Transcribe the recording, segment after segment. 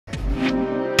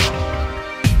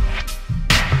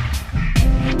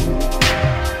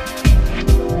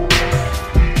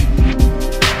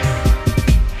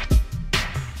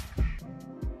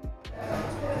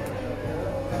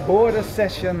Harwoord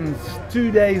sessions,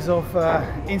 2 days of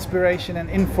inspiration and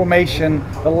information.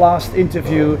 The last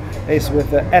interview is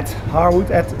with Ed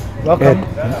Harwoord. Ed, welcome.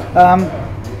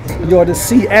 You're the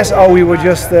CSO, we were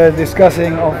just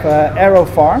discussing, of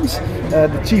AeroFarms, the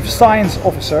Chief Science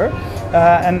Officer.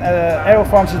 And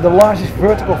AeroFarms is the largest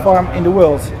vertical farm in the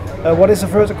world. What is a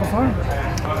vertical farm?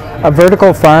 A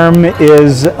vertical farm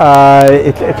is,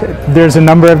 there's a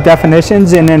number of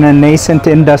definitions, and in a nascent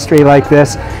industry like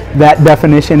this, that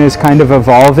definition is kind of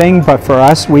evolving, but for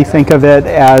us, we think of it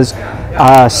as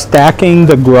stacking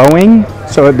the growing,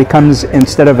 so it becomes,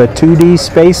 instead of a 2D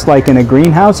space like in a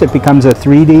greenhouse, it becomes a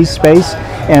 3D space,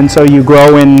 and so you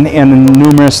grow in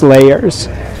numerous layers.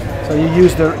 So you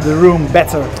use the room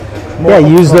better? Yeah,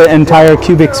 use the entire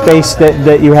cubic space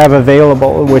that you have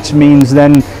available, which means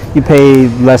then you pay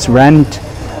less rent,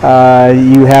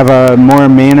 you have a more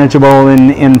manageable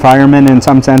environment in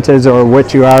some senses, or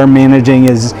what you are managing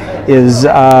is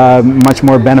much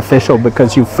more beneficial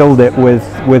because you filled it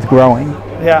with growing.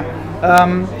 Yeah,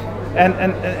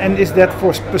 and is that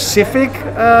for specific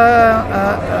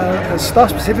stuff,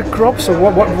 specific crops? So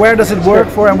where does it work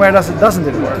for, and where doesn't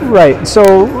it work? Right. So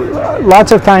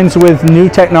lots of times with new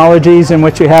technologies in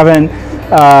which you haven't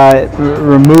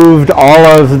removed all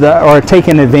of the, or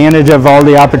taken advantage of all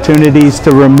the opportunities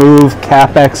to remove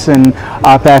CapEx and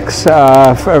OpEx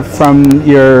from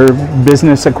your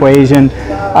business equation,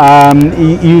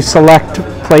 you select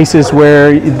places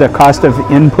where the cost of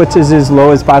inputs is as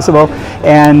low as possible,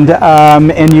 and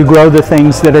you grow the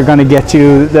things that are going to get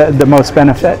you the most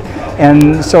benefit.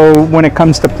 And so when it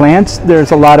comes to plants,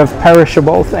 there's a lot of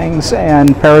perishable things,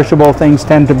 and perishable things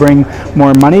tend to bring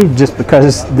more money just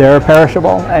because they're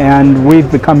perishable, and we've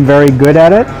become very good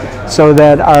at it, so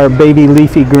that our baby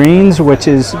leafy greens, which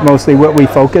is mostly what we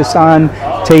focus on,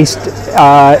 taste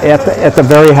at the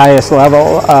very highest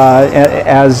level,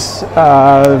 as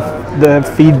the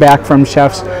feedback from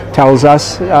chefs tells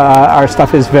us. Our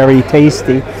stuff is very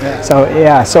tasty. Yeah. So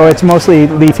yeah, so it's mostly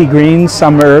leafy greens,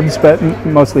 some herbs, but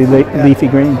mostly leafy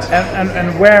greens.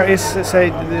 And where is, say,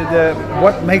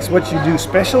 what makes what you do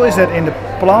special? Is that in the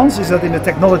plants? Is that in the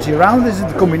technology around? Is it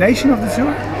the combination of the two?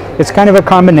 It's kind of a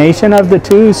combination of the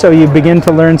two, so you begin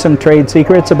to learn some trade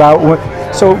secrets about what.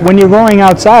 So when you're going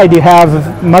outside, you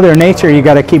have Mother Nature you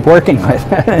got to keep working with,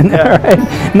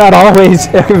 right? Not always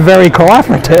very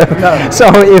cooperative. No. So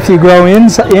if you grow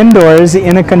indoors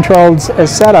in a controlled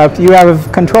setup, you have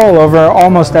control over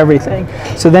almost everything.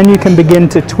 So then you can begin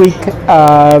to tweak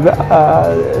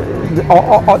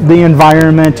the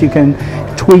environment. You can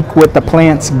tweak what the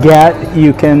plants get.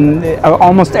 You can,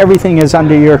 almost everything is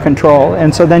under your control,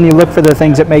 and so then you look for the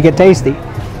things that make it tasty.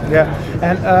 Yeah,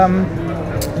 and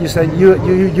you said you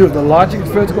have the largest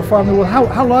vertical farm in the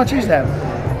world. How large is that?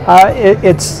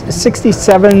 It's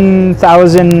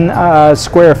 67,000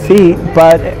 square feet,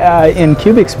 but in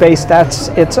cubic space,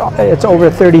 it's over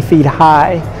 30 feet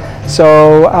high.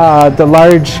 So the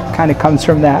large kind of comes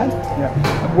from that. Yeah.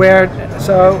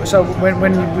 So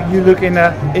when you look in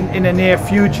the near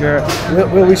future,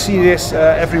 will we see this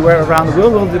everywhere around the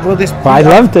world? Will this? I'd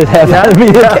love to have that be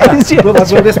the case.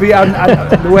 Yes. Will this be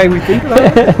the way we think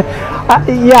about it?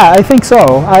 Yeah, I think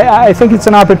so. I think it's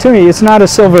an opportunity. It's not a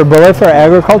silver bullet for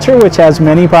agriculture, which has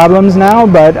many problems now,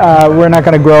 but we're not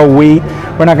going to grow wheat.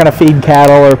 We're not going to feed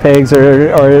cattle or pigs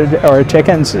or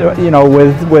chickens,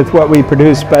 with what we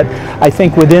produce. But I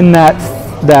think within that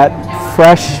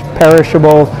fresh,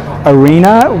 perishable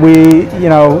arena, we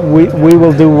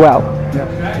will do well.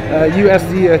 Yeah. You as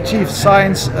the Chief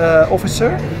Science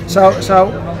Officer,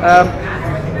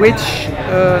 which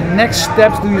next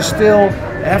steps do you still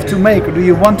have to make, or do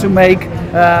you want to make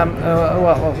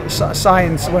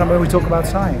science when we talk about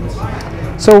science?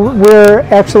 So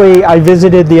I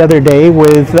visited the other day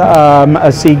with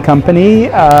a seed company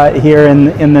here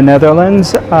in the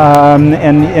Netherlands,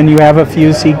 and you have a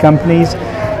few seed companies.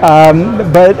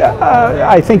 But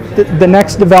I think the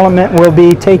next development will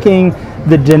be taking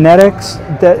the genetics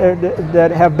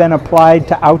that have been applied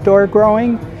to outdoor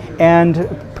growing and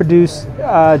produce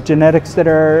genetics that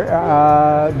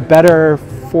are better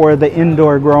for the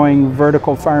indoor growing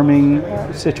vertical farming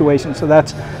situation. So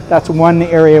that's one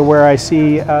area where I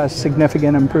see a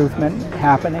significant improvement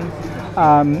happening.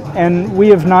 And we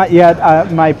have not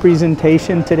yet, my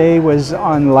presentation today was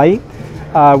on light.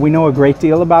 We know a great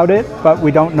deal about it, but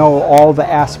we don't know all the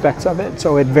aspects of it.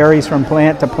 So it varies from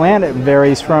plant to plant. It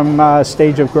varies from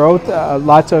stage of growth.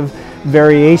 Lots of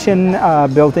variation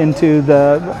built into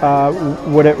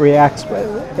what it reacts with.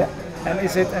 Yeah. And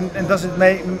is it and does it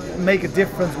make a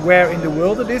difference where in the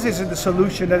world it is? Is it a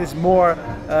solution that is more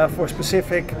for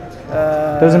specific?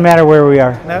 Doesn't matter where we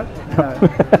are. No.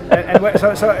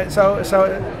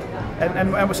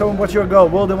 So what's your goal?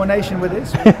 World domination with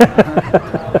this?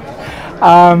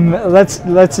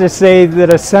 Let's just say that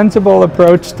a sensible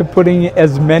approach to putting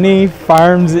as many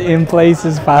farms in place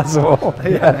as possible.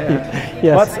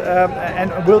 Yes.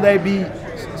 And will they be?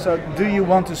 So, do you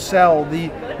want to sell the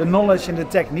knowledge and the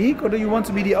technique, or do you want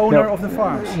to be the owner of the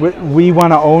farms? We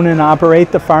want to own and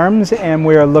operate the farms, and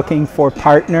we are looking for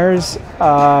partners,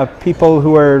 people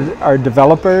who are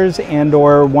developers and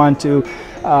or want to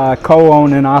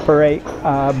co-own and operate,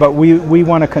 but we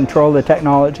want to control the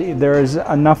technology. There's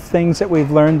enough things that we've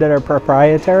learned that are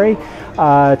proprietary.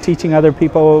 Teaching other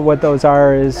people what those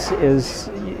are is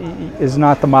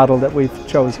not the model that we've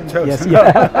chosen. Yes,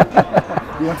 yeah.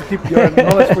 You want to keep your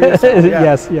knowledge for yourself. Yeah,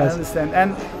 yes. I understand.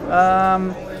 And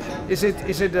is it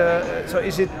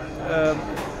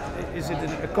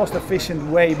a cost-efficient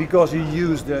way because you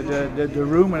use the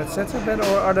room and etc.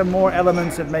 Or are there more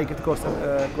elements that make it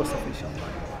cost-efficient?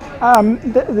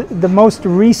 The most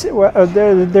recent,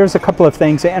 there's a couple of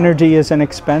things. Energy is an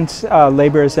expense,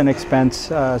 labor is an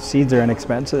expense, seeds are an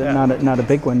expense, not a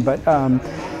big one, but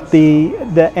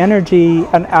the energy,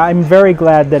 and I'm very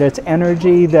glad that it's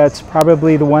energy that's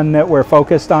probably the one that we're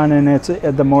focused on, and it's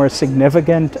the more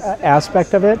significant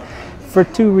aspect of it. For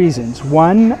two reasons.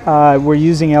 One, we're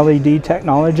using LED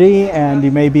technology, and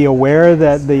you may be aware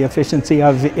that the efficiency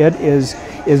of it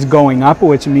is going up,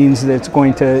 which means that it's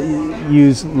going to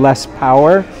use less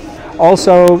power.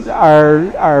 Also,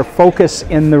 our focus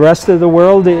in the rest of the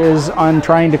world is on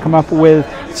trying to come up with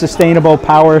sustainable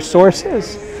power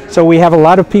sources. So we have a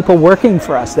lot of people working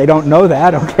for us. They don't know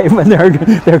that, okay, but they're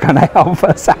going to help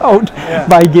us out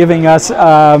by giving us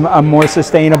a more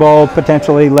sustainable,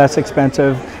 potentially less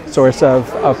expensive source of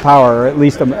power, or at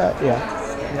least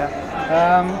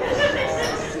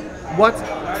what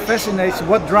fascinates you?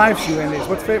 What drives you in this?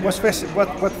 What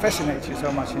fascinates you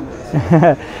so much in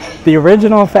this? The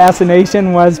original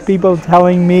fascination was people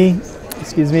telling me,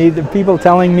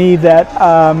 that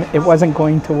it wasn't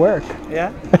going to work.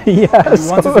 Yeah? Yes.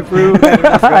 You wanted to prove that it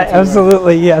was going to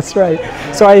Absolutely, work. yes, right.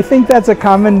 So I think that's a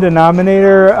common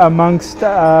denominator amongst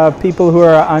people who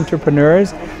are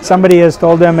entrepreneurs. Somebody has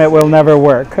told them it will never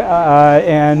work.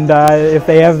 And if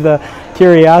they have the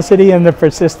curiosity and the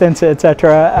persistence,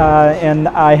 etc., and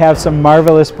I have some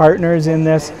marvelous partners in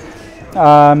this,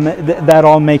 that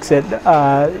all makes it,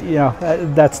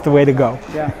 that's the way to go.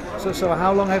 Yeah. So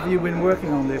how long have you been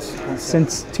working on this concept?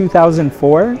 Since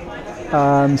 2004.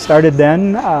 Started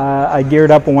then. I geared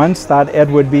up once, thought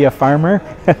Ed would be a farmer.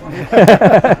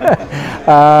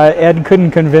 Ed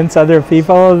couldn't convince other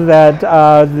people that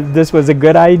this was a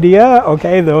good idea.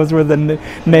 Okay, those were the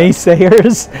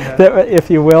naysayers, that, if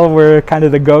you will, were kind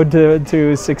of the goad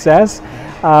to success.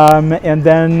 And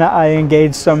then I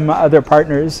engaged some other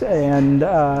partners, and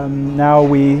now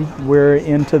we're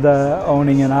into the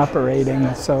owning and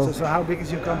operating. So how big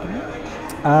is your company?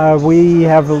 We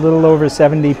have a little over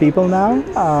 70 people now,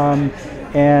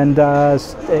 and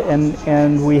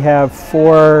we have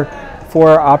four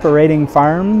operating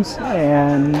farms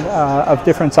and of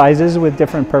different sizes with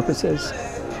different purposes.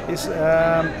 Is it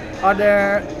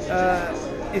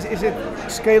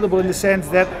scalable in the sense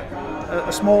that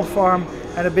a small farm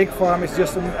and a big farm is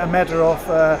just a matter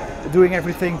of doing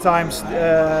everything times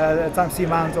the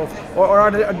amount of, or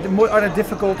are there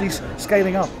difficulties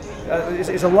scaling up?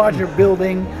 Is a larger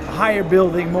building, a higher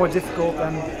building more difficult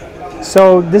than?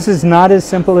 So this is not as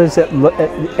simple as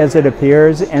it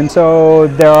appears, and so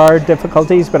there are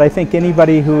difficulties, but I think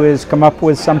anybody who has come up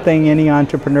with something, any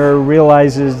entrepreneur,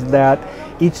 realizes that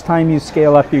each time you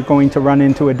scale up, you're going to run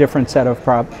into a different set of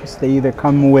problems. They either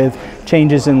come with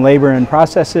changes in labor and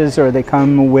processes, or they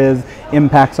come with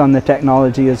impacts on the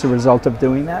technology as a result of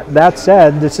doing that. That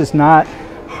said, this is not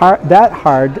that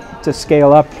hard to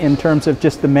scale up in terms of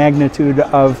just the magnitude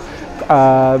of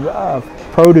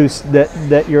produce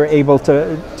that you're able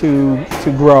to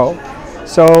grow.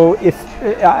 So if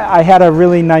I had a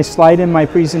really nice slide in my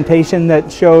presentation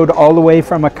that showed all the way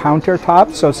from a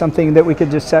countertop, so something that we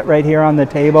could just set right here on the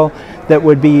table that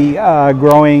would be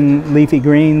growing leafy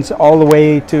greens, all the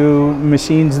way to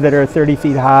machines that are 30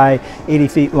 feet high, 80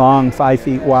 feet long, 5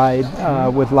 feet wide,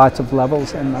 with lots of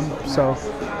levels in them. So,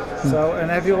 and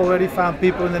have you already found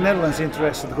people in the Netherlands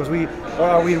interested? Because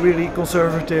are we really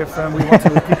conservative and we want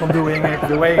to keep on doing it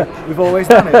the way we've always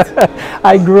done it?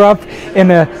 I grew up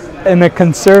in a in a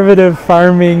conservative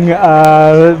farming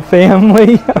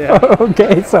family. Yeah.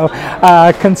 Okay, so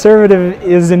conservative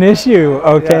is an issue.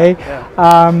 Okay,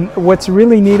 what's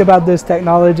really neat about this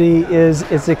technology is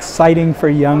it's exciting for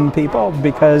young people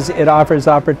because it offers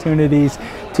opportunities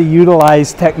to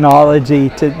utilize technology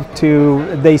to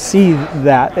they see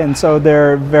that, and so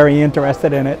they're very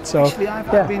interested in it. So actually,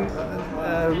 I've been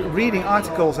reading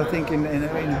articles, I think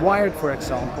in Wired, for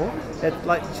example, that,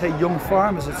 like, say, young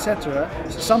farmers, etc.,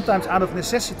 sometimes out of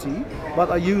necessity, but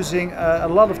are using a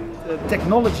lot of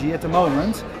technology at the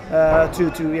moment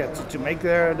to make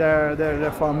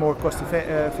their farm more cost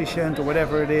efficient, or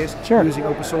whatever it is. Sure. Using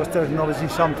open source technology,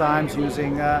 sometimes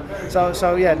using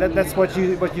so yeah, that's what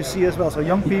you see as well. So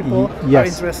young people are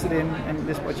interested in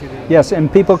this, what you do. Yes,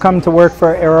 and people come to work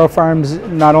for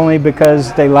AeroFarms not only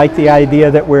because they like the idea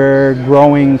that we're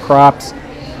growing crops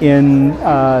in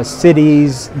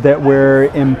cities, that we're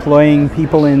employing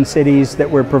people in cities, that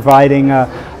we're providing a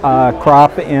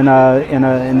crop in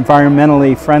an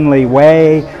environmentally friendly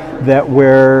way, that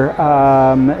we're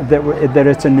that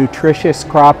it's a nutritious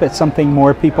crop, it's something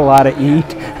more people ought to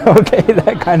eat. Okay,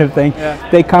 that kind of thing. Yeah.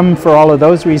 They come for all of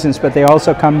those reasons, but they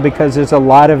also come because there's a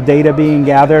lot of data being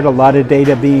gathered, a lot of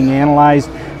data being analyzed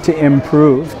to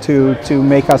improve, to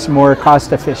make us more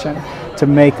cost efficient, to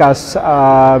make us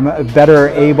better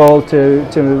able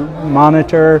to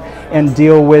monitor and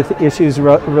deal with issues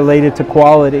related to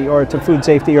quality or to food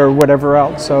safety or whatever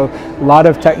else. So a lot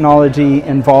of technology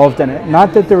involved in it.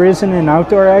 Not that there isn't in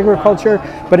outdoor agriculture,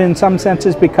 but in some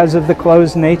senses, because of the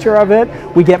closed nature of it,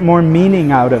 we get more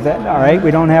meaning out of it, all right?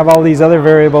 We don't have all these other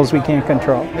variables we can't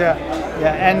control. Yeah,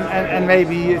 yeah, and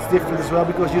maybe it's different as well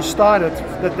because you started,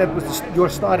 that was your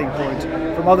starting point.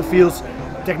 From other fields,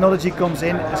 technology comes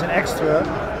in as an extra,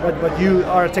 but you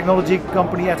are a technology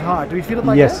company at heart. Do you feel it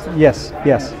like that?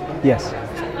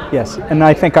 Yes. And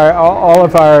I think all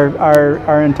of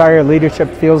our entire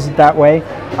leadership feels that way.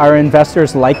 Our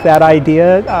investors like that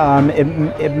idea.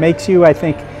 It makes you, I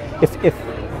think,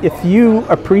 if you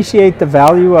appreciate the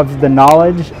value of the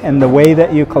knowledge and the way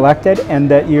that you collect it, and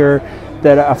that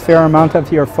a fair amount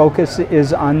of your focus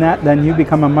is on that, then you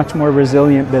become a much more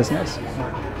resilient business.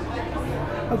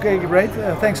 Okay, great.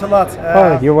 Thanks a lot.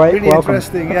 You're really welcome.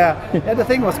 Interesting. Yeah. The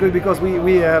thing was good because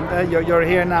you're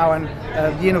here now, and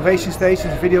the Innovation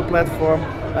Station video platform.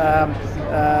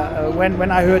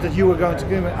 When I heard that you were going to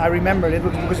do it, I remembered it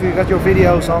because we got your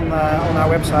videos on our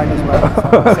website as well.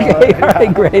 Okay, all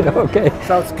right, great. Okay.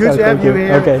 So it's good to have you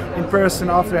here in person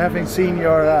after having seen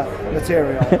your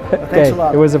material. Thanks a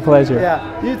lot. It was a pleasure.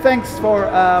 Yeah. Thanks for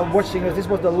watching us. This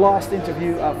was the last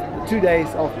interview of the 2 days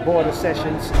of Border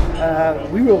Sessions.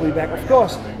 We will be back, of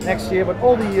course, next year, but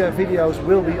all the videos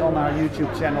will be on our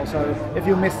YouTube channel. So if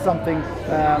you missed something,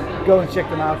 go and check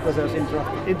them out because there's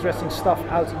interesting stuff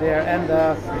out there. And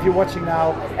if you're watching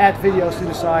now, add videos to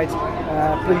the site.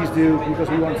 Please do, because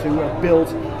we want to build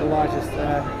the largest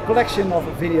collection of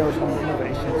videos on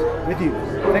innovations with you.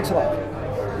 Thanks a lot.